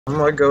I'm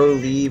gonna go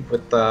leave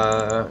with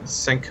the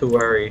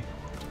Sanctuary.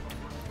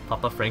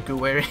 Papa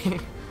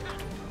Frankuary?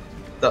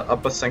 The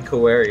Upper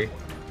Sanctuary.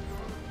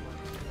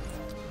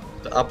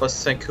 The Upper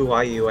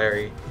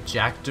Sanctuary.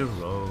 Jack the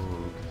Rogue.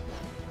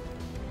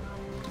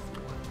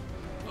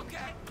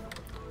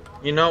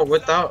 You know,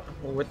 without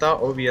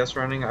OBS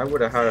running, I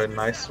would have had a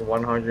nice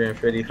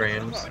 150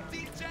 frames.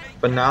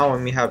 But now I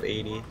only have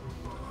 80.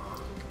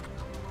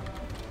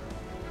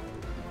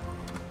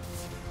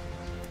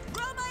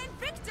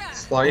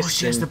 Oh,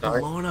 she has the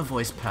Bologna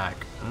voice pack.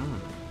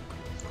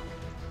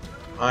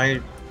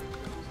 I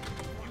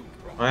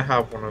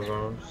have one of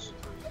those.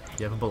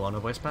 You have a Bologna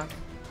voice pack?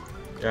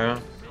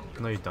 Yeah.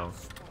 No, you don't.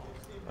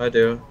 I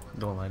do.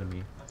 Don't lie to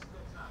me.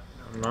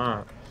 I'm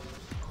not.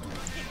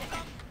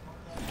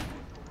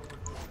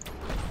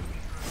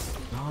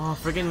 Oh,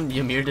 friggin'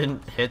 Ymir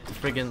didn't hit the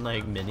friggin'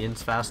 like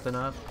minions fast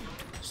enough.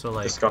 So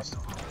like,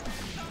 Disgusting.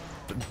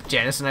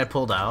 Janice and I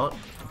pulled out,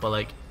 but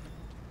like,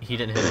 he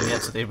didn't hit him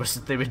yet, so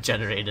they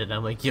regenerated. And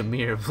I'm like,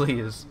 Ymir,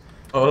 please.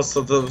 Oh,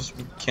 so the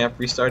camp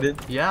restarted?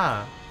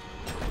 Yeah.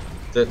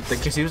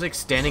 Because he was like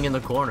standing in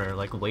the corner,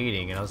 like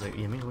waiting, and I was like,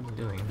 Ymir, what are you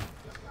doing?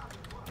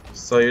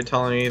 So you're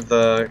telling me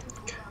the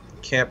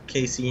camp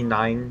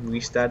KC9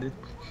 restarted?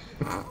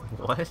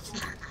 What?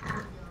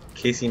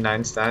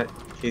 KC9 stat?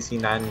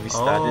 KC9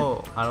 restarted?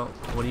 Oh, I don't.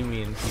 What do you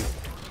mean?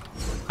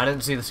 I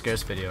didn't see the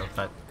scares video,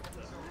 but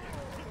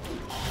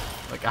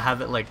like I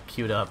have it like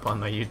queued up on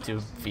my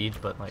YouTube feed,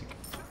 but like.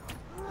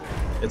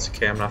 It's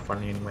okay, I'm not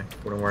funny anyway.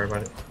 Wouldn't worry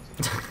about it.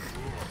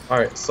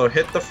 Alright, so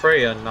hit the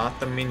Freya, not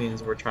the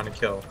minions we're trying to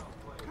kill.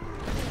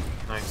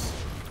 Nice.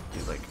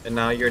 Dude, like, and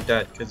now you're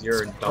dead because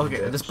you're a dumb okay,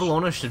 bitch. this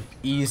Bologna should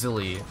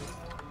easily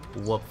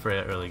whoop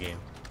Freya early game.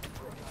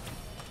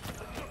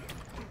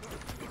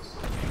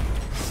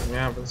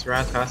 Yeah, but this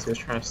Ratassi is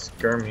trying to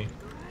scare me.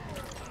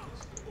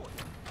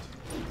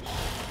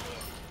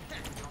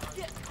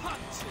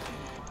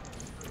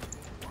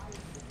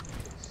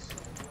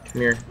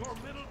 Come here.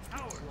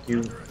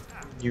 You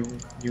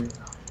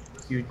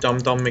dumb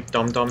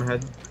McDum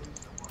head.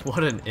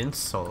 What an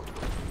insult.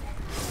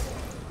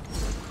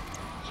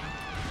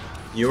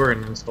 You were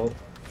an insult.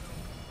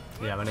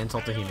 Yeah, I'm an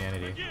insult to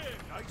humanity.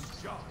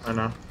 I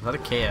know. Is that a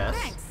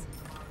KS?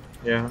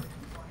 Yeah.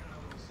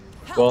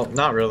 Well,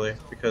 not really,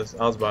 because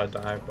I was about to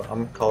die, but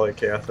I'm gonna call it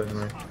KS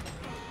anyway.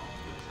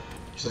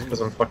 Just because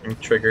I'm fucking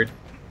triggered.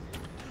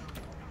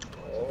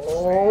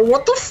 Oh,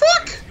 what the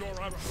fuck?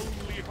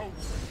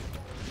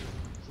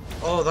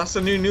 Oh, that's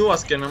a new Nuwa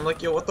skin. I'm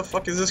like, yo, what the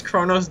fuck is this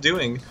Kronos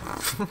doing?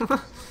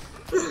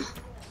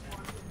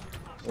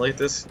 Like,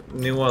 this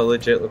Nuwa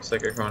legit looks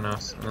like a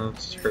Kronos, and it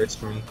just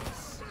hurts me.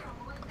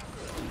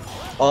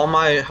 All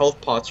my health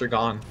pots are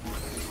gone.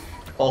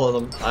 All of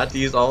them. I had to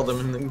use all of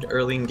them in the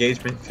early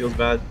engagement. Feels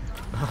bad.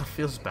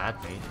 Feels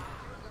bad, mate.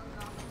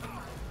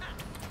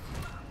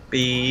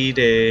 Beat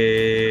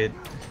it.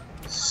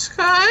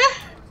 Sky?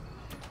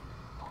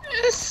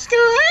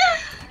 Sky?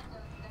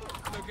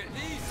 Look at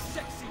these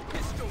sexy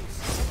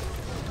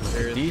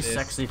pistols. These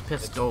sexy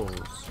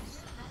pistols.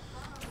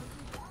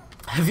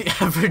 Have you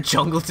ever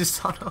jungled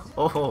Usano?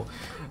 Oh.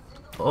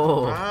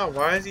 Oh. Wow,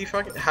 why is he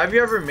fucking... Have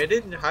you ever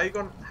admitted? How you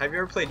going? Have you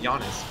ever played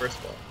Giannis, first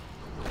of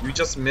all? You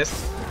just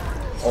missed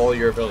all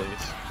your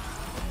abilities.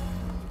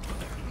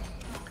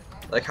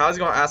 Like, how's he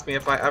gonna ask me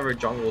if I ever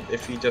jungled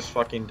if he just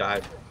fucking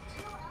died?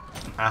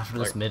 After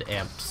this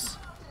mid-amps.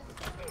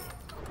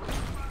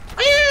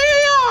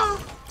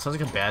 Sounds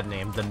like a bad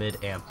name, the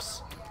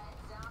mid-amps.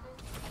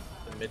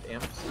 The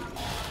mid-amps?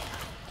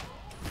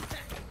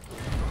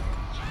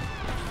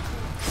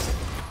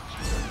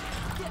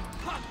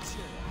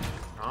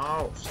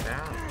 Oh,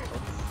 stop.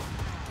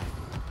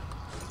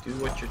 Do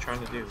what you're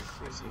trying to do.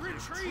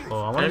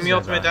 Oh, I want Enemy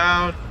ultimate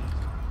down!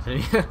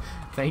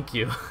 Thank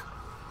you.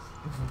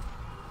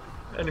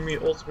 Enemy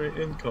ultimate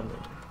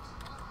incoming.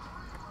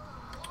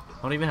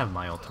 I don't even have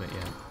my ultimate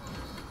yet.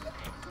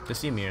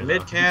 Just Ymir.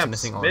 Mid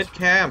camps, mid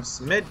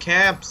camps, mid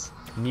camps.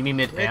 You mean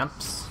mid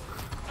amps?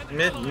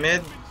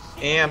 Mid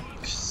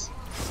amps.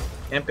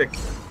 Ampic.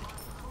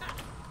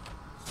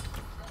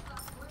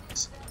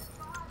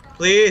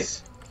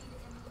 Please.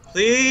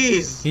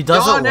 Please. He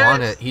doesn't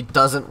want it. He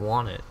doesn't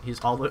want it.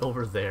 He's all the way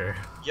over there.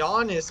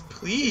 Giannis,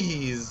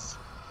 please.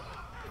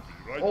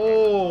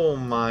 Oh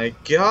my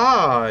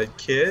god,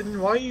 kid.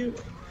 Why you...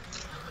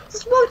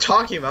 This is what I'm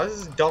talking about.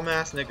 This is a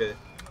dumbass nigga.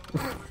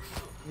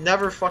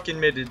 Never fucking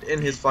mided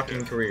in his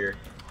fucking career.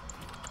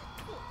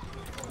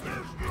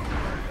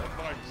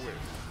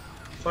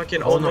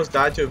 Fucking almost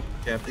died to a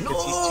camp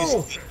because he's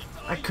too sneaky.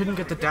 I couldn't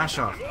get the dash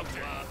off.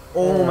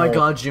 Oh my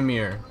god,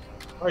 Ymir.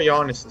 Our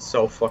Giannis is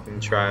so fucking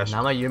trash.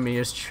 Now my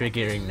Ymir is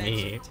triggering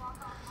me.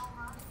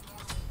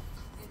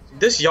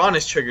 This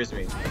Giannis triggers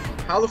me.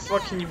 How the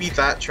fuck can you be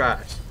that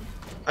trash?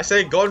 I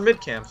say go in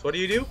mid camps. What do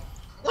you do?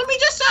 Let me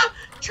just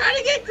try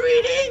to get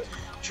greedy,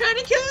 trying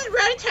to kill his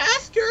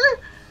Ratatasker,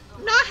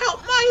 not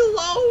help my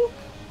low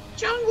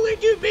jungler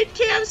do mid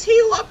camps,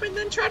 heal up, and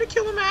then try to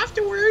kill him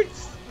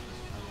afterwards.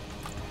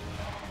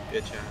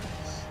 Bitch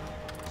ass.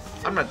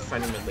 I'm not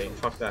defending mid lane.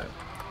 Fuck that.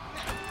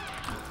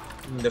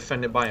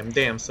 Defended by him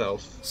damn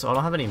self. So I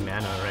don't have any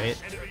mana, right?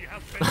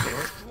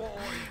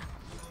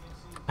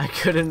 I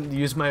couldn't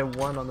use my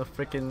one on the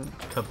freaking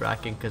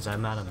Kabrakin because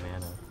I'm out of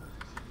mana.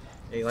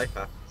 Hey, life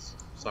happens.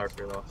 Sorry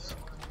for your loss.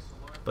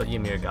 But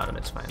Ymir got him,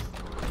 it's fine.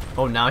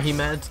 Oh, now he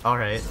meds?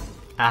 Alright.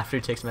 After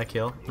he takes my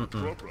kill?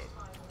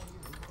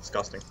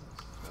 Disgusting.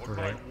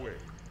 Right.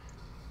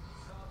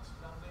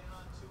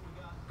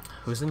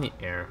 Who's in the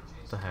air?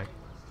 What the heck?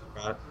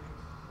 Right.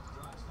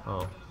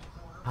 Oh.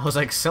 I was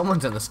like,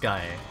 someone's in the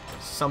sky.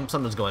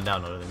 Something's going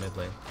down over the mid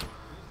lane.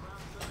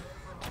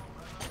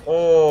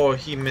 Oh,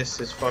 he missed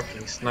his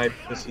fucking snipe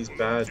because he's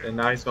bad, and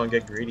now he's gonna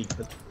get greedy.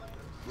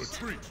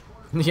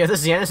 Yeah,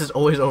 this Yanis is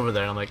always over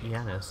there. I'm like,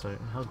 Yanis,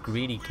 how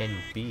greedy can you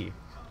be?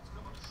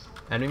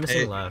 Enemy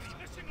missing left.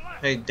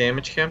 Hey,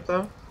 damage camp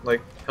though?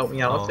 Like, help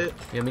me out with it?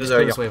 Yeah, let me just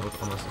play this wave.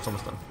 It's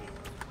almost done.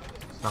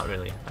 Not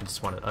really. I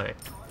just wanted. Alright.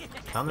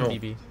 Come on,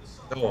 BB.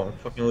 Oh, I'm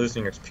fucking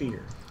losing XP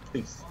here.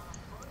 Please.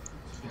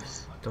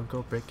 Please. Don't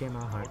go breaking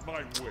my heart.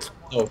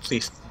 Oh,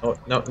 please. No,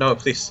 no, no,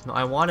 please. No,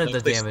 I wanted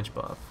the please. damage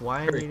buff.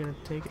 Why are you gonna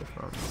take it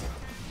from me?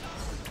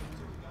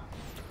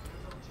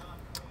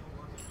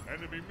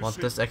 Want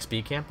this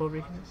XP camp over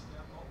here?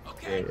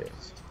 Yeah, yeah.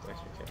 XP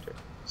camp here.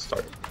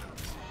 Start.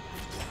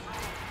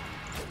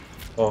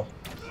 Oh,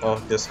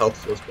 this health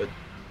feels good.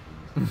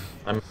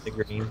 I'm in the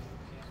green.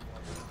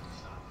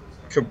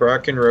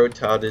 Kabrakin road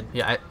touted.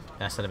 Yeah,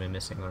 I said I've been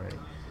missing already.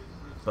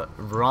 But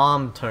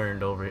Rom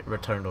returned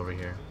over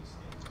here.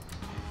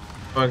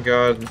 Oh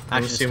god,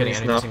 I'm Actually, just kidding,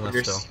 enemy missing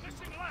left still.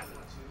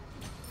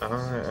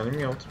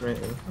 Enemy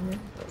ultimate incoming?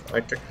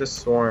 I could have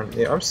sworn.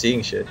 Yeah, I'm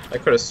seeing shit. I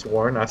could have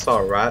sworn I saw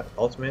a rat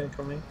ultimate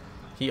incoming.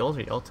 He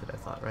already ulted, I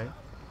thought, right?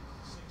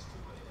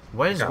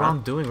 What is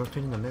Rom doing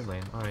rotating the mid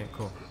lane? Alright,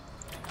 cool.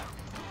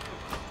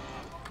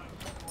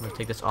 I'm gonna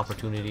take this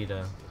opportunity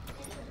to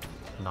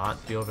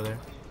not be over there.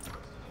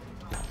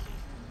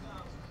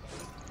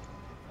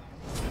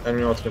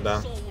 Enemy ultimate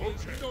down.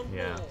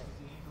 Yeah.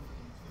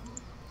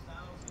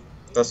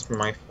 That's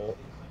my fault.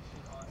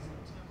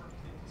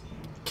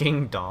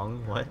 King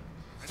Dong, what?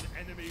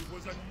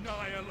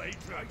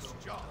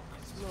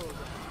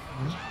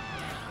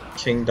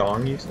 King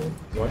Dong, you said?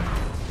 What?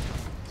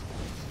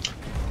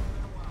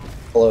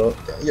 Hello?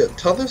 Yeah,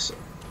 tell this.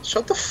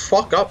 Shut the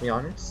fuck up,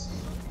 Giannis.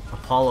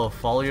 Apollo,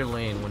 follow your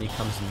lane when he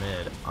comes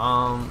mid.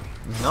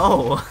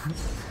 No!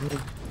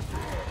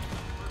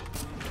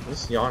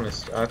 This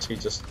Giannis actually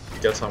just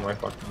gets on my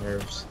fucking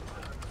nerves.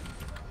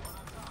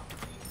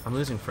 I'm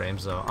losing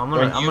frames though. I'm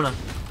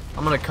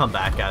gonna come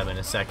back at him in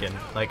a second.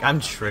 Like, I'm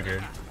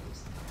triggered.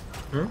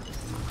 Hmm?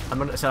 I'm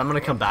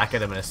gonna come back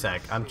at him in a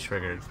sec. I'm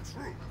triggered.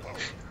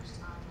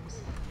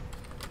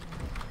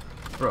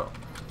 Bro.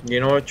 You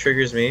know what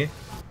triggers me?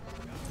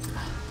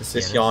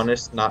 This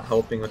Giannis not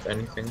helping with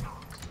anything.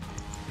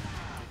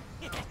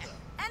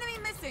 Enemy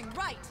missing,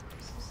 right.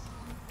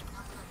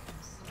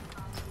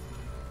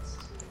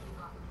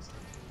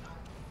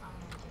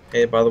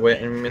 Hey, by the way,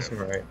 enemy missing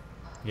right.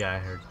 Yeah, I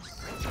heard.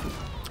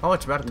 Oh,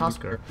 it's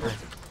Ratatosker.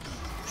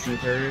 You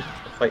heard?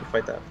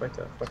 Fight that.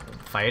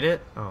 Fight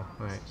it? Oh,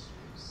 alright.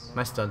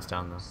 My stun's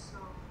down though.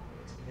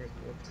 What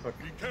the fuck?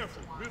 Be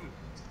careful, middle.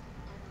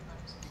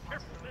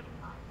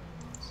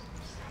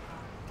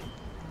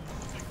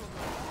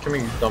 Come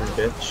here, you dumb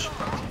bitch.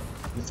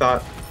 You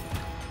thought...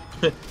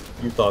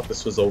 you thought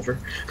this was over?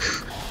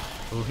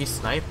 Ooh, he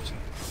sniped.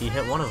 He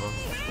hit one of them.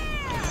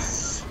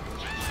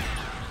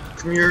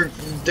 Come here,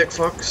 you dick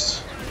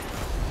fucks.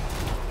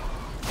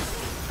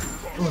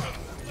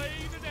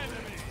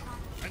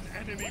 An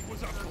enemy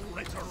was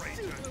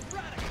obliterated.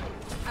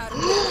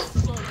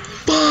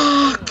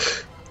 Fuck!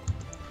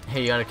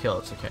 Hey, you gotta kill.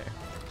 It's okay.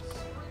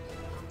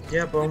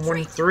 Yeah, but I'm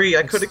 1-3.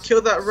 I could have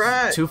killed that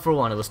rat. 2 for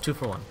 1. It was 2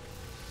 for 1.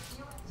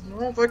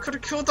 No, but I could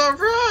have killed that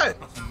rat.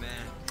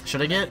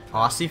 Should I get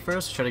Aussie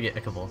first? Or should I get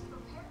Ichable?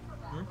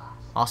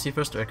 Aussie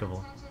first or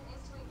Ichable?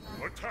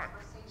 Attack.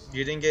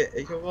 You didn't get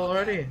Ichable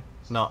already?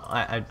 No,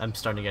 I'm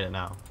starting to get it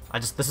now.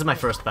 This is my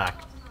first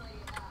back.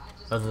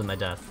 Other than my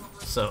death.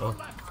 So.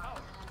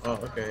 Oh,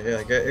 okay,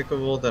 yeah, get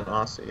Ichable, then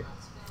Aussie.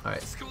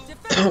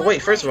 Alright.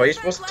 Wait, first of all, you're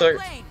supposed to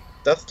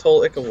Death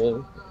Toll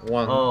Ichable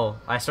 1. Oh,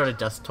 I started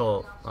Death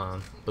Toll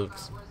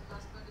Boots.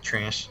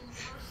 Trash.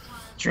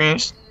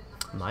 Trash.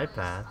 My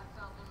bad.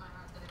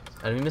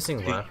 Enemy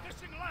missing left.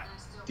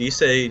 Do you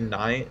say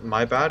 9,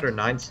 my bad, or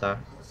 9 stack?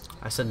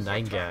 I said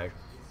 9 gag.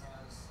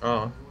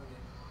 Oh.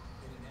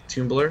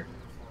 Tumbler?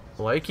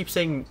 Why do you keep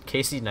saying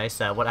Casey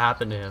Neistat? What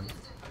happened to him?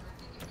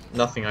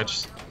 Nothing, I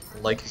just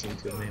like his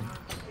YouTube name.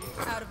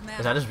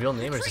 Is that his real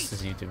name or just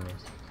his YouTube name?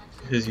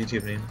 His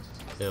YouTube name.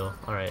 Ew.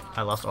 Alright,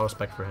 I lost all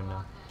respect for him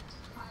now.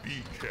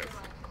 Be careful.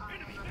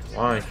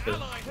 Why? Cause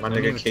my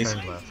nigga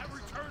Casey. Left.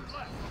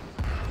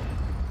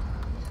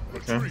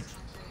 Okay.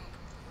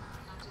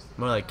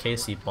 More like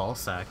Casey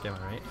Ballsack, am I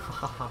right?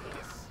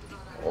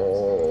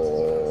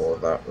 Oh,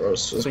 that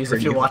roast was Please,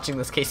 pretty. if you're watching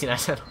this, Casey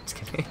Neistat, I'm just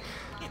kidding.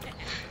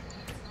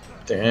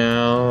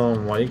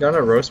 Damn, why you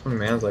gotta roast my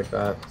mans like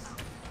that?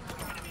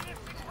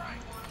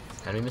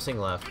 Enemy missing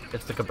left.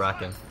 It's the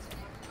Kabrakin.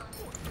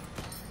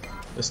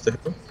 It's the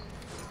who?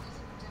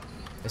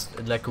 It's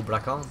like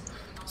Kubrakan.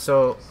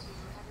 So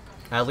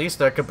at least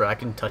their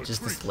Kubrakan touches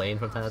this lane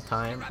from time to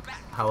time.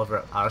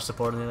 However, our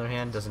support on the other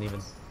hand doesn't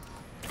even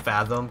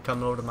fathom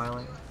coming over to my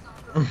lane.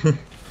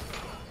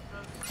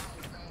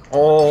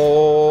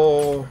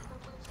 Oh.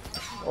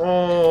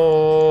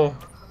 Oh.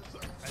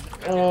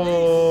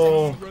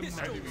 Oh.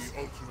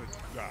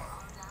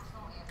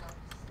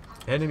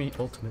 Enemy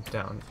ultimate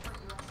down.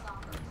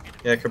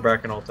 Yeah,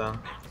 Kraken ult down.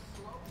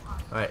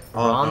 Alright,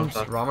 Oh,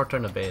 Rom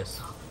returned to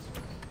base.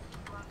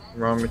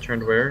 Rom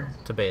returned where?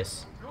 To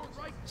base.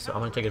 So I'm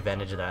gonna take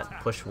advantage of that.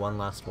 Push one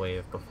last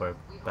wave before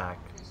back.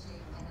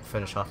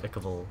 Finish off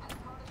Ichivol.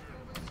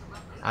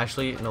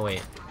 Actually, no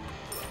wait.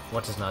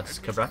 What's his nuts?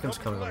 Kabrakan's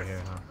coming over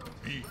here, huh?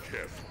 Be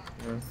careful.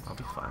 Yeah. I'll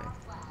be fine.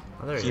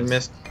 Oh, there he He is.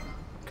 missed.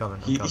 Coming,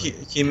 I'm He,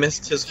 coming. he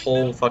missed his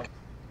whole fucking.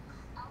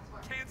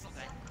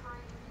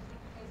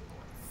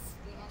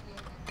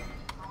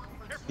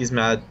 He's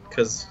mad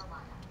because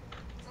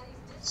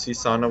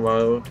Sisana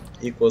WoW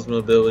equals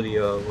mobility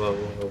of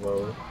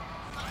WoW.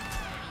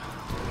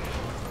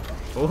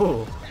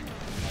 Ooh.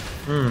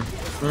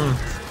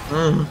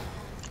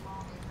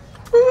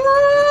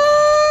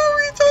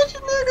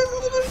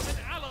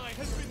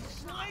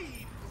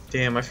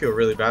 Damn, I feel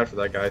really bad for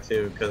that guy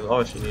too, because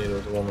all she needed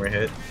was one more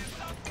hit.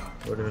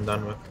 Would have been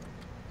done with.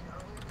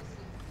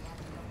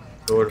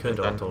 It would have Could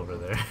been done. ult over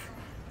there.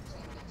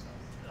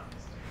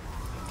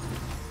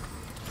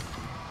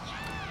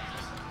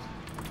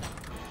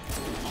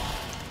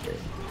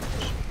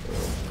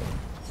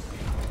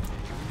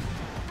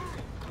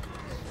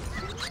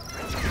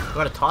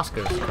 Got a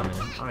Tosker coming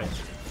in. Alright.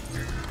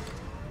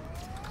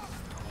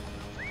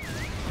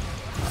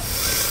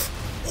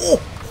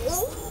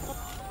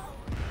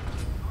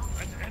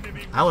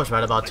 I was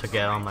right about to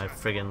get on my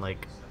friggin'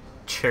 like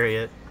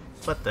chariot,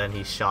 but then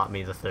he shot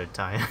me the third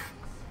time.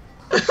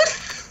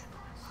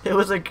 It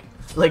was like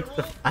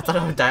I thought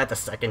I would die at the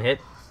second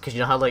hit, cause you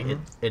know how like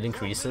it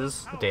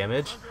increases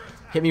damage.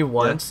 Hit me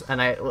once,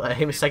 and I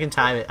hit me second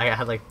time. I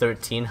had like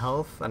 13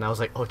 health, and I was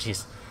like, oh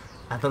jeez.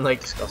 And then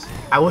like Disgusting.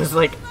 I was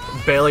like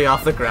barely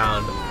off the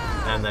ground,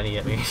 and then he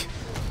hit me.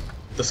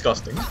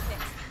 Disgusting.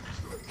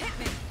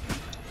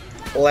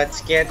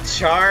 Let's get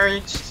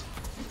charged.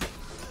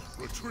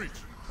 Retreat.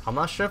 I'm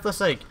not sure if this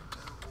like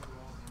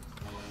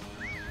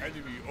Enemy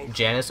ultimate.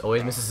 Janice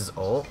always misses his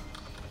ult,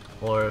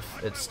 or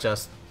if it's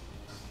just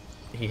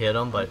he hit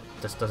him but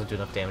just doesn't do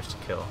enough damage to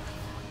kill.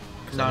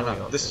 'Cause I know he No,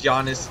 ulted. this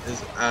Giannis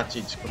is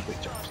actually just complete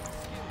charged.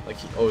 Like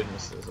he always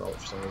misses his ult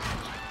for some reason.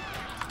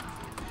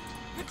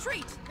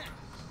 Retreat.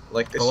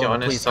 Like this Hold on,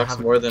 Giannis please, I sucks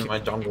haven't more than kicked- my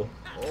jungle.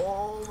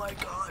 Oh my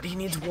god, he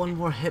needs one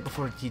more hit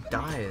before he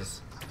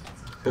dies.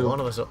 Who? One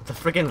of us, the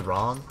friggin'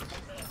 Rom.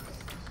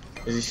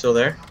 Is he still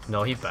there?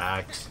 No, he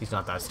backed. He's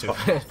not that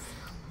stupid.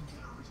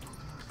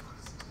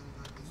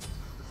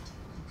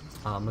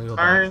 I'm gonna go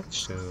back Aren't-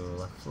 to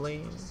left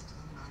lane.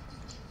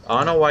 I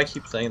don't know why I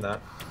keep saying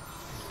that.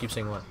 Keep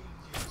saying what?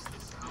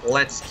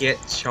 Let's get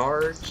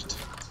charged.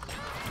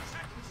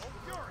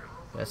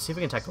 Let's see if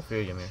we can tackle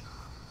Fury Ymir.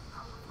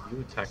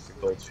 You attack the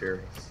Gold Fury.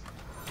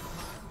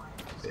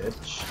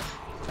 Bitch.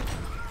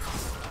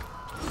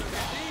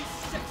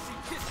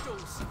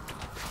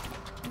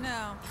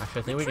 No.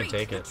 Actually, I think we can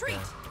take it. Retreat.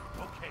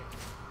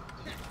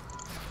 Yeah.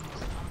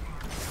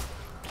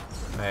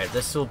 Alright,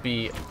 this will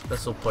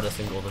put us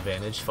in gold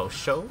advantage. Faux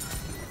show.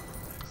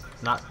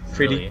 Not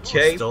Pretty really. We're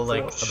K still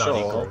like for about sure.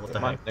 equal. What the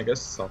My heck?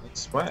 nigga's selling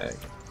swag.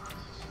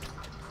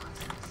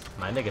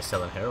 My nigga's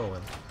selling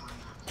heroin.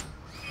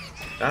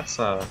 That's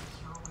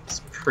it's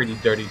a pretty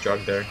dirty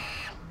drug there.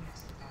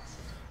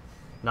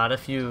 Not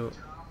if you,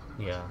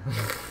 yeah.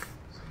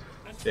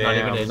 Damn, Not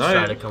even gonna none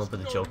try of- to come up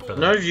with a joke for None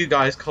that. of you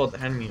guys called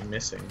the enemy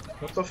missing.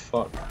 What the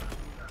fuck?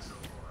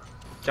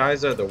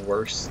 Guys are the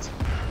worst.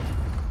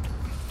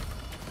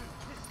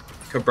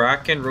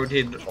 Kabrakan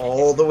rotated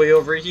all the way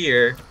over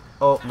here.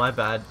 Oh, my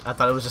bad. I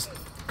thought it was just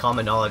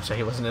common knowledge that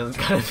he wasn't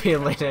gonna be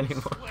in lane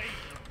anymore.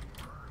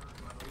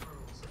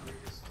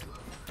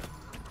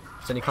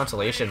 Is any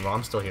consolation?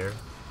 Rom's still here.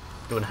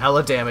 Doing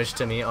hella damage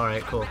to me.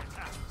 Alright, cool.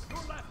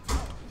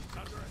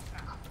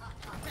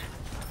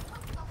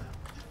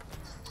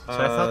 So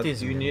I thought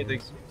these you need a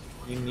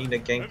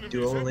minions- gank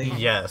duo lane.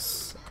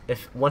 Yes.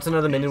 If once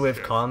another minion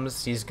wave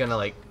comes, he's gonna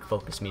like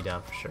focus me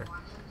down for sure.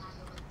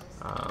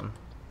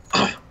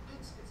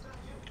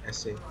 I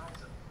see.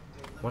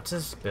 What's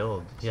his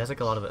build? He has like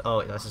a lot of it.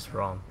 Oh, that's just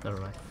Rom. Never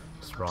mind.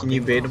 Just Rom. Can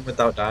you bait him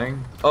without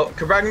dying? Oh,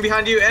 Kabrakan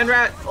behind you and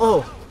Rat.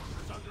 Oh!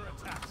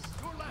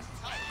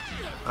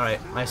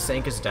 Alright, my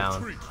Sank is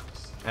down.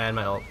 And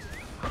my ult.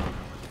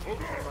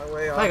 My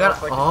way I got.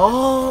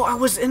 Oh, I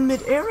was in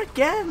midair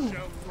again!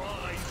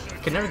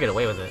 Could never get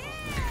away with it.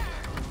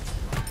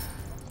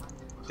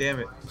 Damn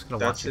it. just gonna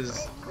That's watch it.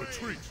 his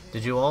Retreat.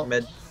 Did you ult?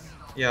 med.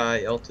 Yeah,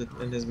 I ulted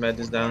and his med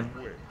is down.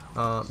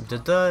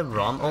 Did the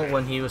Rom ult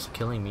when he was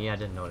killing me? I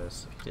didn't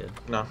notice. He did.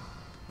 No.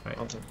 Right.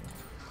 Ulted.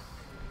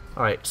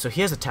 Alright, so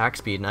he has attack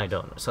speed and I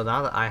don't. So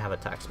now that I have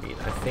attack speed,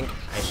 I think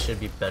I should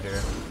be better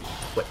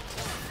equipped.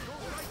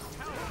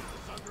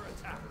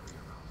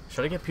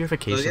 Should I get Does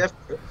purification? he have?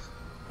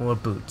 Or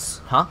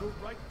boots, huh?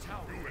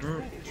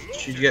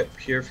 Should you get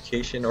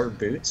purification or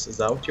boots? Is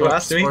that what you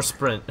asked me? Or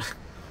sprint.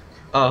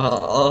 I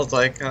was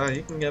like,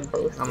 you can get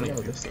both. I'm You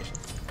gonna know, get this station.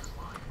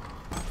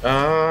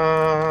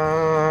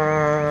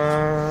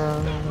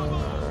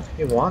 If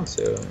you want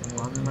to.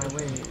 On my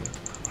way.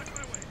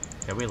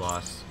 Yeah, we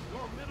lost.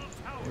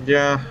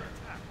 Yeah.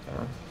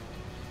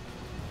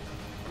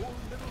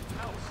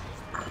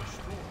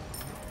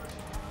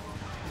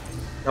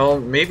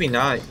 Oh, maybe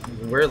not.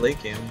 We're late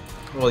game.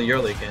 Well, you're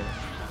late game.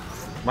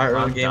 My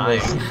early game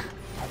was.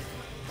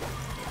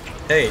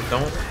 Hey,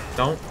 don't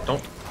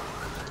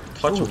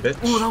touch a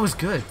bitch. Ooh, that was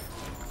good.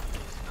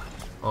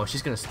 Oh,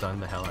 she's gonna stun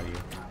the hell out of you.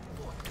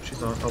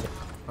 She's on. Oh.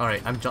 All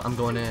right, I'm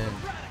going in.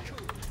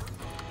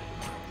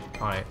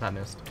 All right, that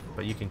missed,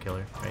 but you can kill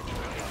her. Right.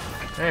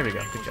 There we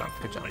go. Good job.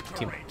 Good job.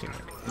 Teamwork.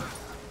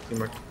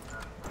 Teamwork.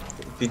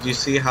 Did you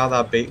see how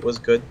that bait was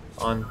good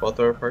on both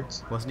our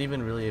parts? Wasn't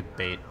even really a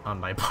bait on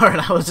my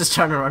part. I was just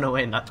trying to run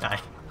away and not die.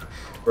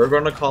 We're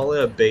gonna call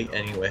it a bait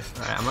anyway.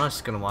 Alright, I'm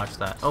just gonna watch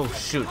that. Oh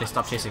shoot, they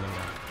stopped chasing him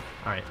now.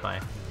 Alright, bye.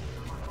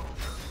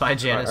 Bye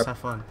Janice, Right, have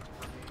fun.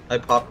 I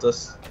popped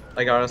us.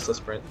 I got us a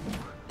sprint.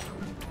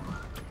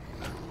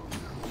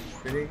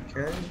 Pretty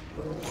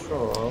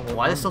control.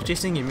 Why are they still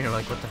chasing Ymir?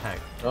 Like, what the heck?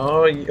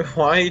 Oh,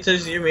 why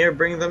does Ymir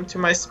bring them to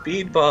my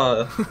speed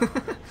buff?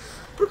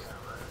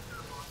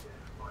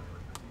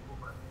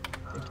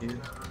 Thank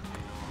you.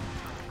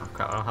 Oh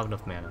crap, I don't have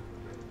enough mana.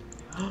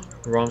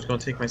 Rom's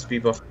gonna take my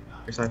speed buff.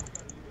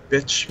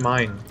 Bitch,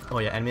 mine. Oh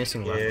yeah, and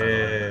missing left. By the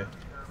way.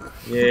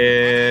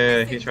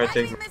 Yeah, he tried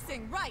to take.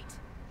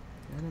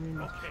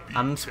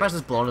 I'm surprised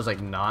this Bologna's like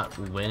not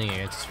winning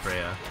against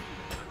Freya.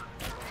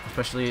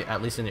 Especially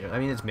at least in the, I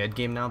mean it's mid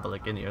game now, but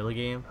like in the early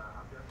game.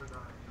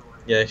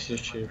 Yeah, she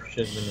should have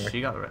been there.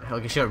 She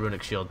got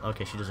runic shield.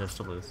 Okay, she deserves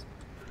to lose.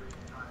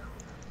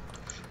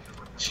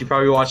 She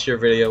probably watched your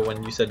video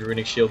when you said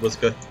runic shield was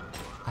good.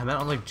 I meant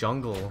on like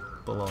jungle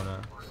Bologna.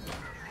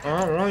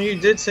 Oh well, you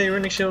did say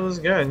runic shield was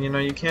good. You know,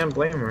 you can't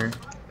blame her.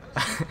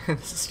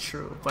 This is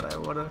true, but I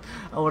would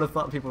have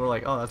thought people were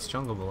like, oh, that's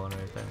jungle Bologna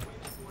right there.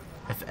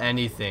 If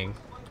anything.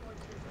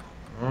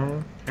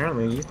 Well,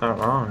 apparently you thought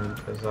wrong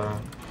because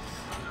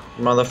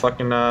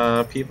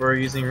motherfucking people are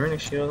using runic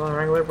shield on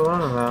regular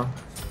Bologna now.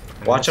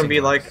 Watch them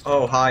be like,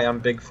 oh hi, I'm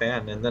big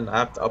fan, and then I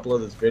have to upload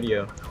this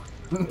video.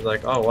 It's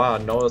like, oh wow,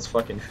 Noah's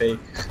fucking fake.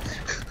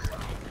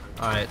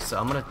 Alright, so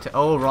I'm gonna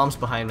oh, Rom's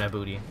behind my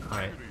booty.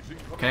 Alright.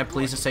 Can I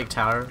please just take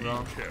tower,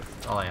 Rom?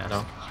 That's all I ask.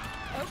 No.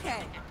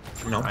 Okay.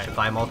 No. Alright,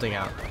 bye, molting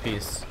out.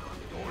 Peace.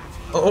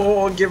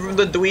 Oh, give him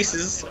the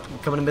dweezes.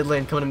 Coming to mid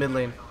lane, coming to mid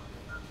lane.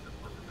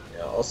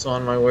 Yeah, also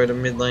on my way to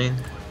mid lane.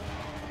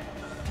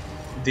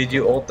 Did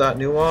you ult that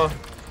new wall?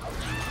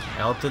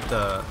 I ulted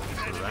the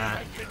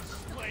rat.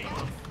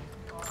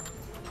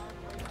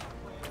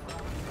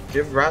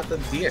 Give Rat the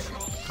dick.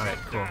 Alright,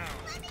 cool.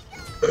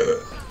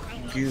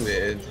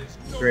 Good.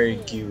 Very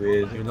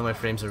good. Even though my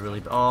frames are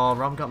really oh,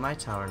 Rom got my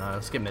tower now.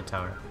 Let's get mid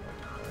tower.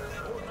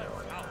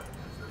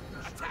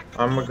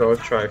 I'm gonna go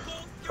try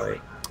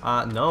fight.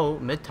 No,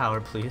 mid tower,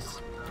 please.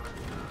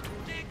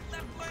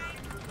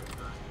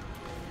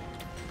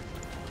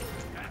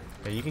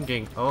 Yeah, you can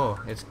gank. Oh,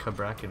 it's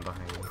Kabrakin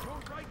behind you.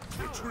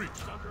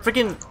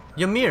 Freaking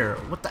Ymir!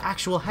 What the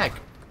actual heck?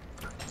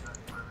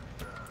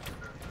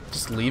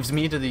 Just leaves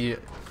me to the.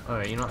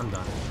 Alright, you know what? I'm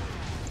done.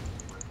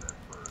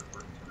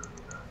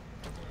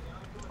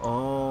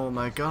 Oh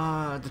my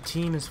god, the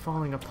team is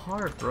falling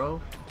apart,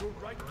 bro.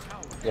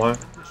 What?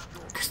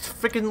 Cause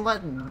freaking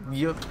let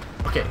you.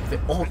 Okay, they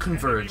all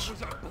converge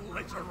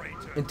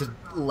into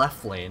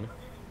left lane.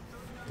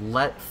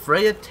 Let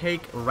Freya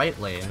take right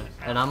lane,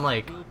 and I'm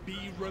like,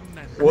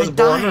 Was they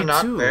Bologna died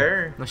not too.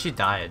 there? No, she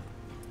died.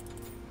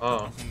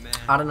 Oh.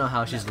 I don't know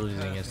how she's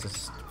losing against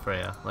this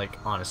Freya. Like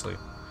honestly.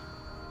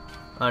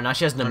 Oh, now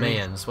she has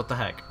Nemeans. What the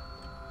heck?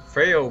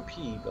 Freya OP,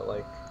 but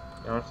like,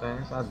 you know what I'm saying?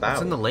 It's not that.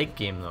 It's in the late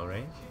game though,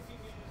 right?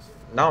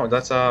 No,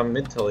 that's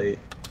mid to late.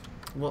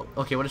 Well,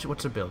 okay. What's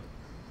her build?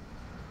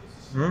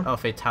 Hmm? Oh,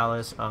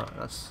 Fatalis. Oh,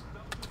 that's.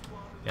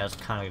 Yeah, it's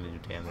kind of gonna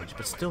do damage,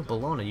 but still,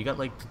 Bologna, you got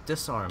like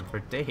disarm for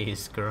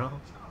days,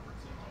 girl.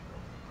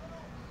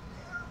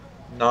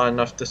 Not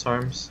enough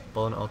disarms.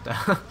 Bologna ult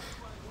down.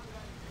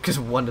 Because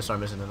one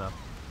disarm isn't enough.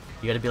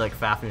 You gotta be like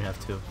Fafnir and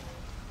have two.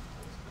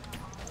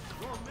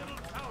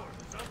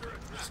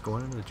 Just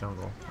going into the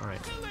jungle. Alright.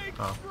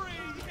 Oh.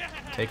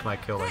 Take my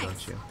kill, why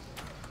don't you?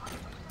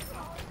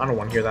 I don't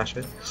want to hear that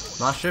shit.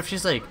 I'm not sure if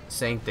she's like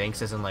saying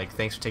thanks as in like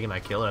thanks for taking my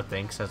kill or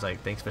thanks as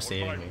like thanks for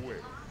saving me.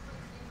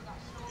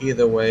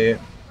 Either way.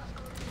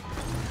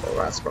 Oh,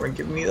 Rat's gonna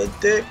give me the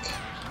dick.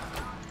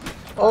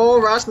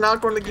 Oh, Rat's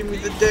not gonna give me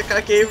the dick.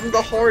 I gave him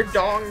the hard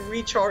dong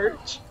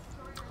recharge.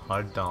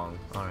 Hard dong.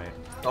 Alright.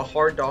 The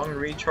hard dong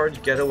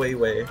recharge getaway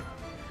way.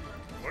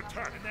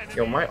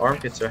 Yo, my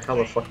armpits are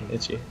hella fucking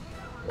itchy.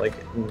 Like,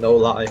 no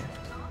lie.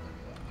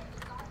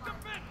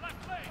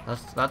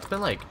 That's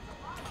been like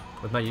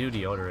with my new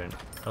deodorant.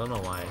 I don't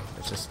know why.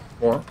 It's just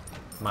What?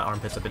 my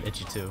armpits have been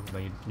itchy too.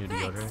 My new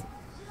deodorant.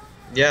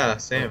 Yeah,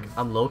 same. Like,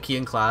 I'm low key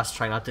in class,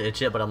 trying not to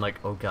itch it, but I'm like,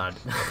 oh god.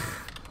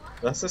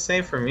 That's the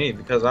same for me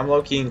because I'm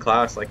low key in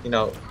class. Like, you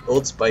know,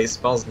 Old Spice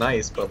smells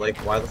nice, but like,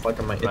 why the fuck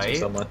am I itching Right?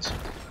 so much?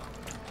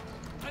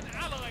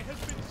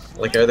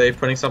 Like, are they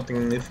putting something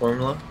in the new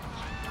formula?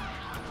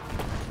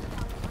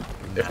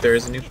 If there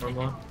is a new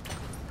formula?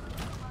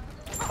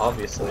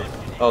 Obviously.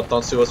 Oh,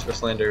 don't sue us for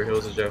slander. It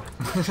was a joke.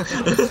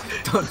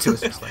 Don't do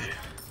us for slander.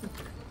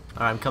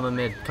 Alright, I'm coming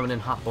mid. Coming in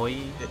hot, boy.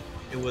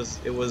 It was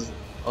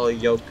a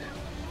yoke.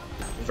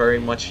 Very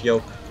much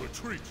yoke.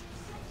 Retreat.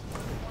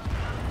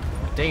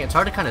 Dang, it's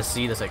hard to kind of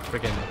see this, like,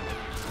 freaking.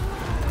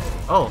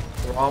 Oh.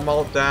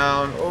 Rommel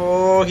down.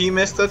 Oh, he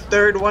missed the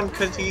third one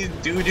because he's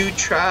doo-doo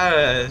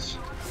trash.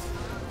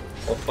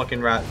 Oh,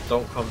 fucking rat.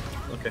 Don't come.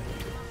 Okay.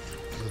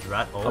 Is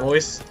rat I'm ult?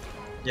 always.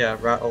 Yeah,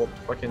 rat ult.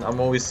 Fucking. I'm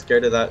always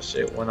scared of that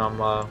shit when I'm,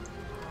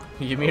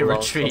 Give me a alone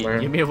retreat. somewhere.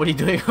 Give me a, what are you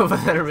doing over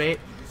there, mate?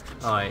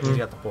 Alright, he's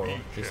got the portal.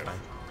 He's fine.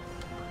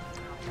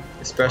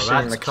 Especially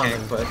in the rat's camp,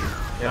 coming. but.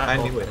 Yeah, Rat I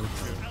ult knew it. in.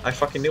 I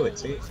fucking knew it.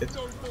 See?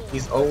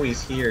 He's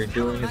always here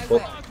doing his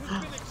bull.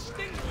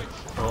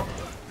 Oh,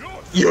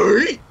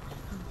 Yuri!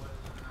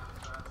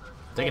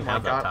 they can Oh my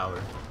have that God.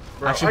 power.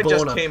 Bro, Actually, I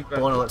just Bologna. came back.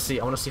 Bologna, let's see.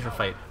 I want to see her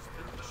fight.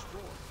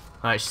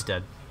 Alright, she's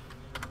dead.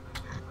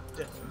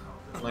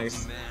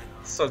 Nice.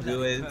 So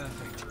good.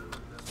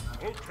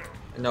 Okay.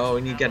 No,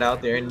 when you get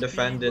out there and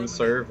defend and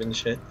serve and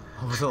shit.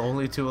 I was the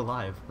only two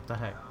alive. What the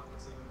heck?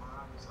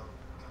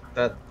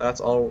 That's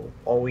all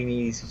we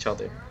need is each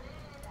other.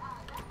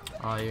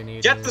 All you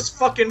need Get is... this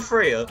fucking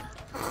Freya!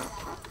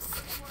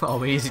 All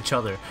we need is each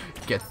other.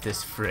 Get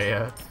this,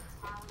 Freya.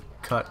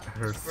 Cut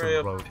her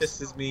Freya throat.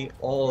 pisses me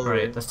all the way.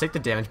 Alright, let's take the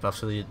damage buff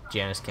so that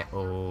Janice can't...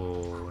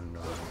 Oh, no.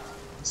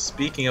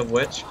 Speaking of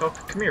which, oh,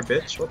 come here,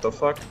 bitch. What the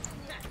fuck?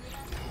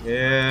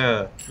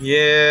 Yeah. Are they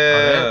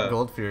Yeah. at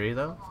Gold Fury,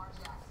 though?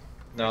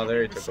 No, they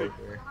already took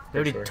over. They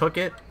already sure. took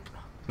it?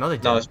 No, they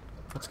No, didn't.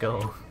 Let's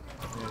go.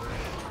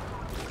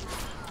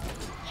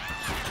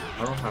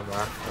 I don't have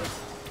that.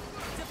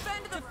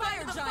 Defend the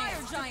fire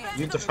giant.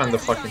 You defend the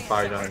fucking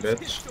fire giant,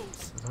 bitch.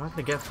 I'm not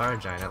gonna get Fire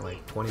Giant at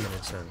like 20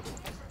 minutes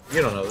in.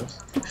 You don't know this.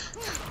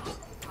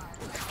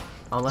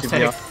 Unless To be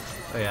I... hon-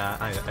 Oh, yeah,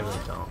 I really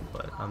don't,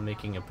 but I'm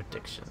making a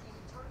prediction.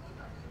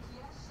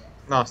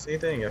 No, see,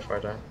 they didn't get fire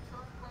giant.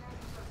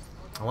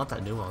 I want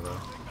that new one, though.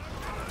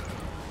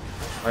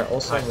 I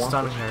also Alright, want.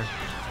 stun her.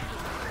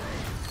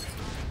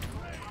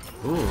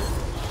 Ooh.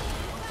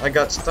 I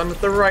got stunned at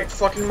the right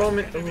fucking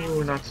moment.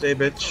 Ooh, not today,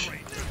 bitch.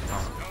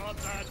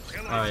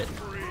 Alright.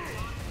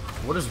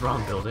 What is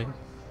Rom building?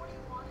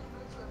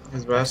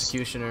 His best.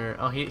 Executioner.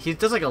 Oh, he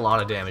does like a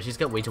lot of damage. He's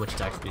got way too much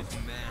attack speed.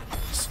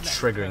 It's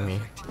triggering me.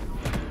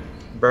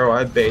 Bro,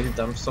 I baited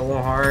them so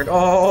hard.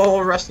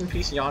 Oh, rest in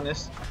peace,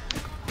 Giannis.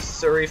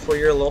 Sorry for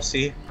your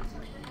lossy.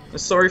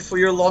 Sorry for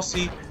your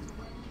lossy.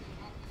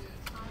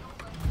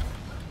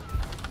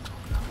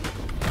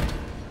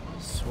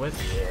 Switch.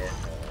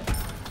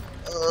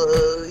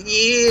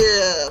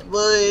 Yeah,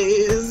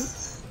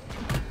 boys.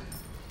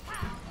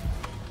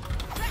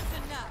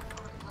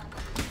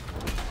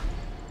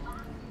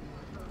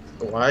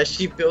 Why is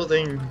she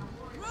building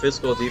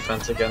physical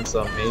defense against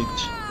a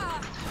mage?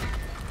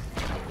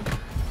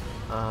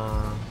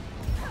 I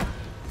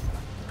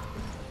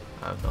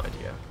have no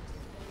idea.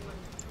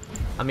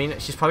 I mean,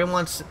 she probably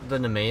wants the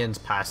Nemean's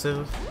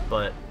passive,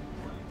 but...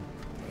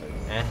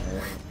 Eh.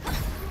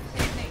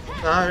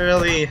 Not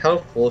really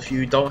helpful if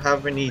you don't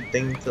have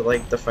anything to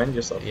like defend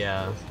yourself.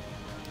 Yeah.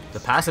 The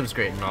passive's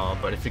great and all,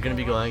 but if you're gonna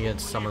be going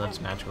against someone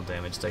that's magical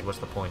damage, it's like, what's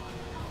the point?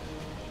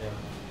 Yeah.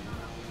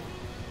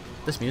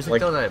 This music,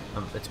 Like- though, that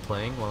it's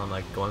playing while I'm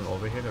like going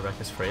over here to wreck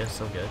this Freya is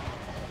so good.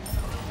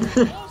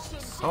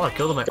 Oh, I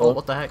killed him with my ult,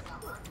 what the heck?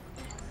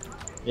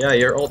 Yeah,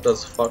 your ult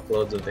does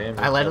fuckloads of damage.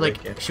 I landed Holy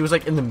like, shit. she was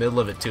like in the middle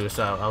of it too,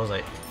 so I was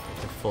like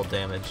full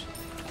damage.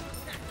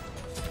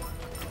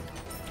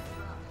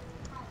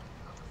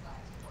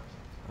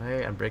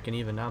 Hey, I'm breaking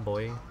even now,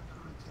 boy.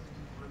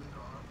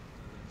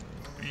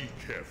 Be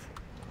careful.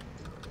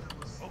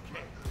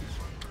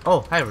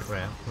 Oh, hi,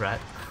 rat.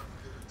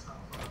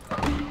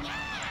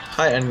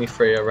 Hi, enemy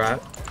Freya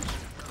rat.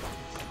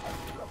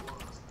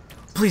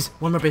 Please,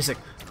 one more basic.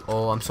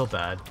 Oh, I'm so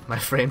bad. My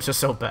frames are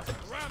so bad.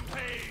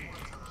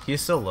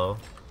 He's so low.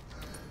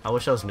 I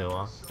wish I was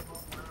Nuwa.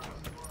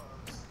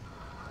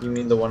 You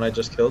mean the one I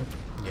just killed?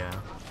 Yeah.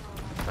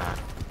 That.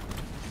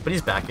 But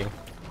he's backing.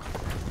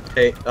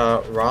 Hey,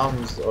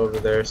 Rom's over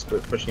there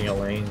split pushing a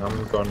lane.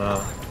 I'm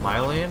gonna, My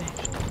lane?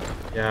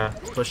 yeah,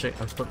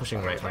 I'm split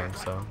pushing right lane,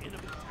 so.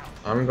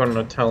 I'm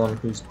gonna tell him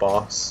who's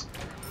boss.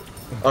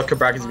 Oh,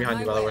 Kabraki's behind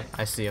you, by the way.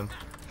 I see him.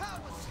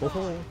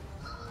 Oh,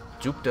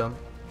 juked him.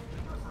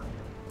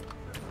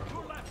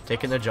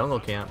 Taking the jungle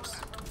camps.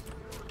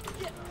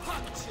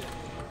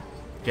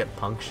 Get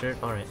punctured?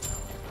 Alright.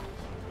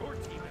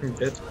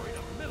 Bitch.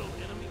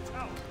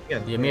 Yeah,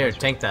 Ymir,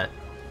 tank that.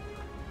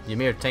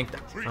 Ymir, tank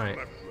that. Alright.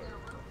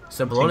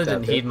 So Tank Bologna that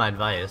didn't bit. heed my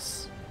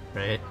advice,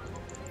 right?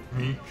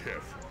 Be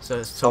careful. So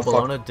Oh, fuck.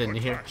 Bologna didn't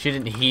hear. She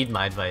didn't heed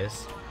my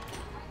advice.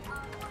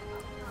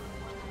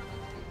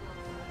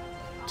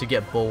 To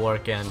get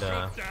bulwark and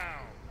Down.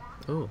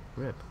 ooh,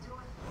 rip.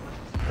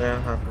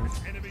 Yeah, happened.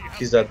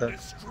 He's dead then.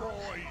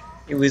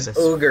 It was That's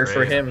ogre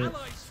for great. him.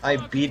 I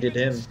beated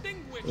him.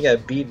 He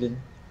got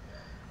beaten.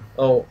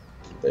 Oh,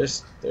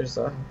 there's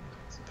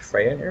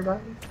Freya nearby?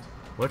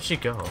 Where'd she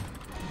go?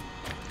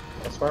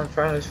 That's what I'm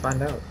trying to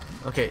find out.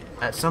 Okay,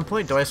 at some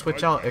point, do I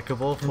switch out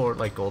Ichabod for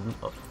like golden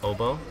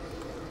oboe?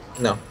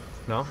 No.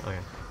 No? Okay.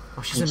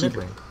 Oh, she's You in keep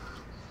mid lane.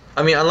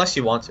 I mean, unless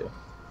you want to.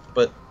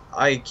 But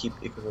I keep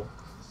equal.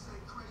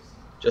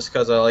 Just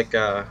because I like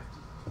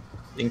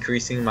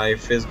increasing my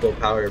physical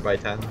power by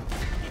 10.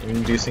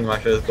 Inducing my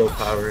physical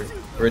power.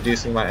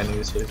 Reducing my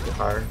enemy's physical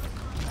power.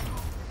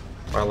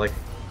 By like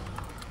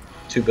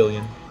 2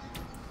 billion.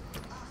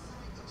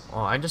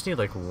 Oh, I just need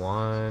like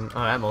one. Oh,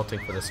 I'm ulting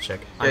for this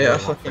chick. I Yeah,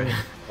 really want fucking.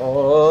 Freya.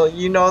 Oh,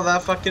 you know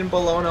that fucking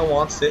Bologna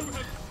wants it.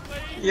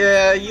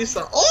 Yeah, you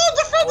saw. Oh,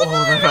 the Freya was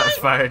Oh, the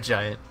bait! fire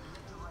giant.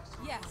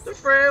 Yes. The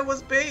Freya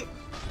was bait.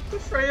 The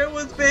Freya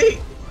was bait.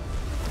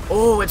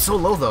 Oh, it's so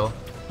low though.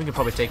 We can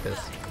probably take this.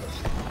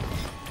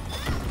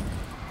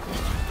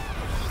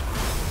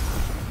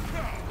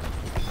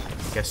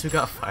 Guess who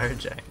got fire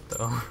giant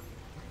though?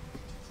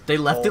 They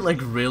left it like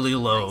really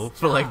low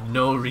for like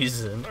no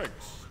reason.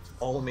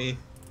 All me.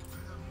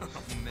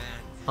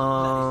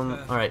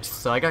 Alright,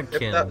 so I got If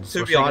Kin. that,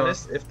 to be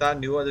honest, if that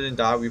Nua didn't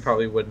die, we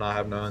probably would not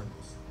have known.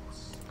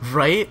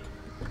 Right?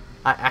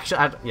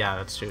 Yeah,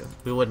 that's true.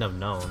 We wouldn't have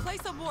known.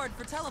 Place a ward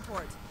for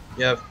teleport.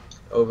 Yeah,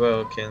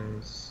 Ovo,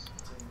 Kins,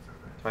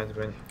 Times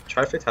Win.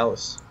 Try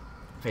Fatalis.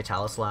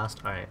 Fatalis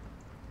last? Alright.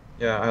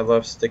 Yeah, I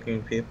love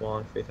sticking people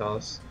on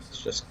Fatalis.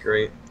 It's just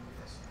great.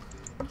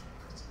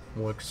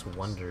 Works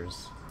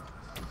wonders.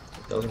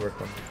 It does work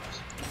wonders.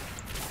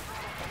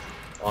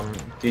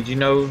 Did you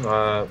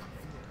know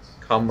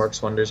Com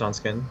works wonders on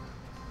skin?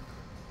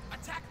 I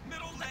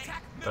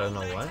don't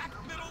know what?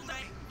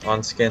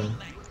 On skin.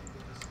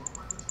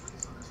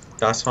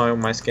 That's why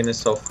my skin is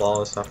so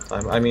flawless half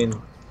the time. I mean,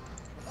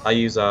 I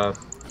use Acu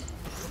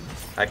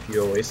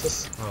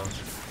Oasis. Oh.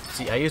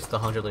 See, I used the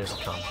 100 layers of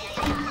com.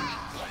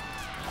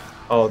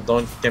 Oh,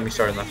 don't get me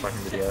started on that fucking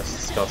video. That's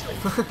disgusting.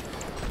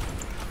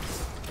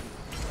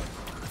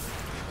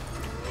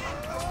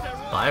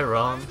 Bye,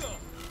 Rom.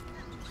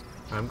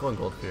 I'm going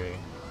Gold Fury.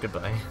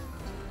 Goodbye.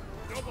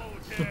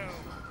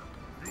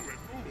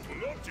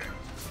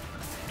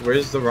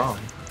 Where's the wrong?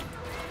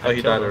 Oh,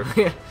 he died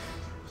already.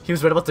 He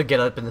was right about to get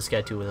up in the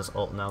sky too with his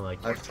ult. Now,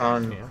 like, I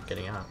found. yeah,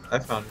 getting out. I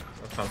found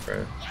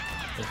Freya.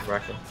 There's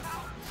Bracken.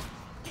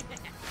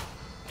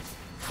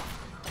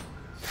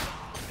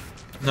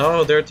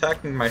 No, they're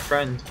attacking my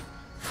friend.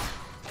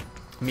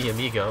 Mi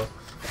amigo.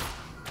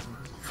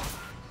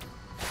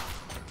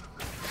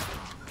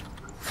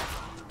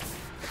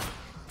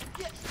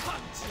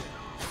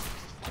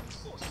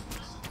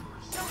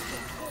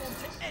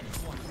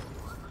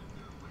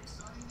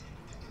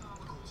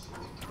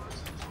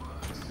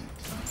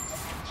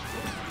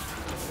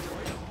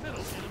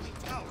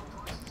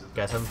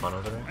 You guys having fun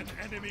over there?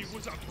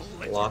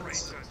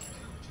 Lots.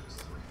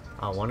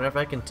 I wonder if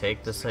I can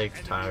take this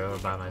like Tyro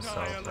by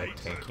myself, like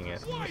tanking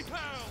it.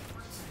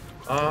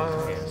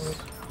 Yes.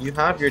 You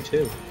have your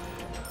 2.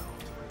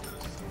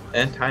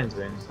 And Times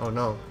Win. Oh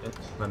no,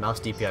 my mouse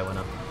DPI went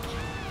up.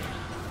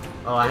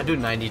 Oh, I do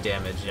 90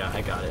 damage. Yeah,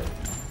 I got it.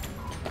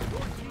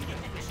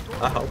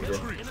 I helped you.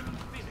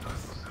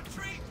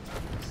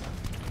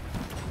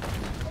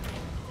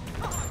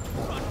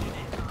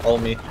 All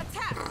me.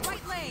 Attack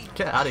right lane.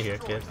 Get out of here,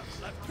 kid.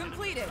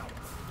 Completed.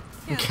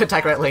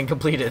 Attack right lane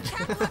completed.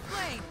 Attack left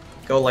lane.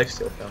 Go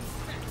lifesteal him.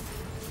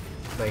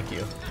 Thank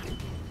you.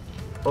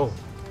 Oh.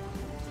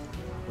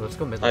 Let's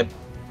go mid I lane.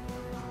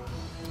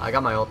 I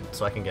got my ult,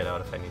 so I can get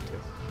out if I need to.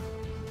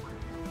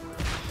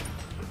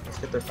 let's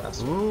get there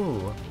fast.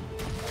 Ooh.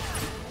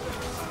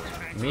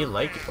 Me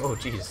like. Oh,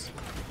 jeez.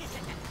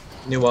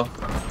 Nua.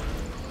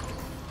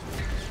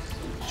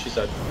 She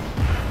said.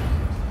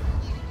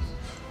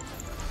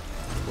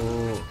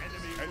 Ooh.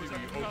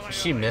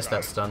 She missed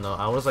that stun though.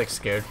 I was like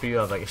scared for you.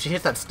 I was like, if she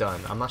hit that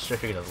stun, I'm not sure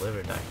if you're gonna live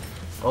or die.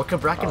 Oh,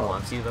 Bracken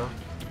wants you though.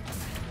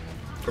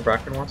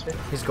 Bracken wants me?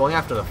 He's going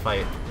after the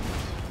fight.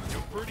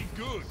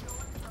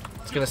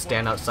 He's gonna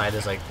stand outside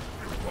his like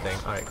thing.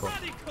 Alright, cool.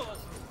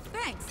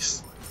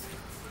 Thanks.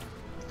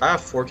 I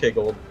have 4k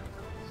gold.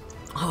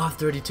 Oh, I have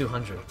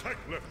 3,200.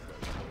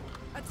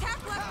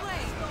 Attack left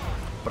lane.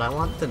 But I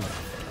want the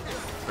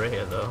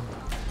Freya though.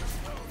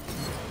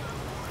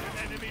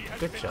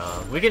 Good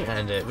job. We can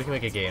end it. We can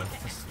make a game.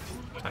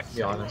 To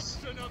be honest.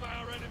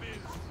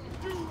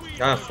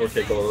 I have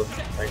 4k gold.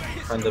 I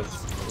kind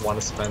of want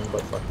to spend,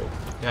 but fuck it.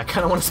 Yeah, I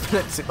kind of want to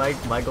spend it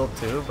to my gold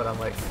too, but I'm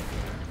like,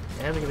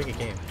 yeah, we can make a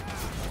game.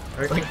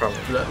 Like,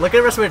 Look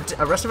at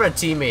the rest of our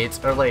teammates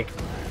are like,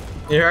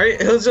 you're right.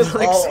 It was just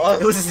like all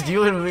us. it was just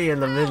you and me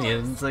and the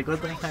minions. Like,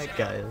 what the heck,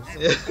 guys?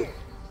 Yeah.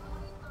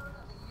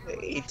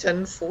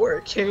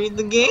 8-10-4 carried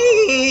the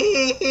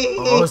game.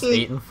 Almost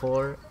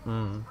 8-4.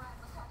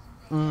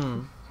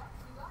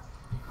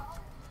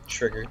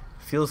 Triggered.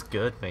 Feels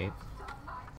good, mate.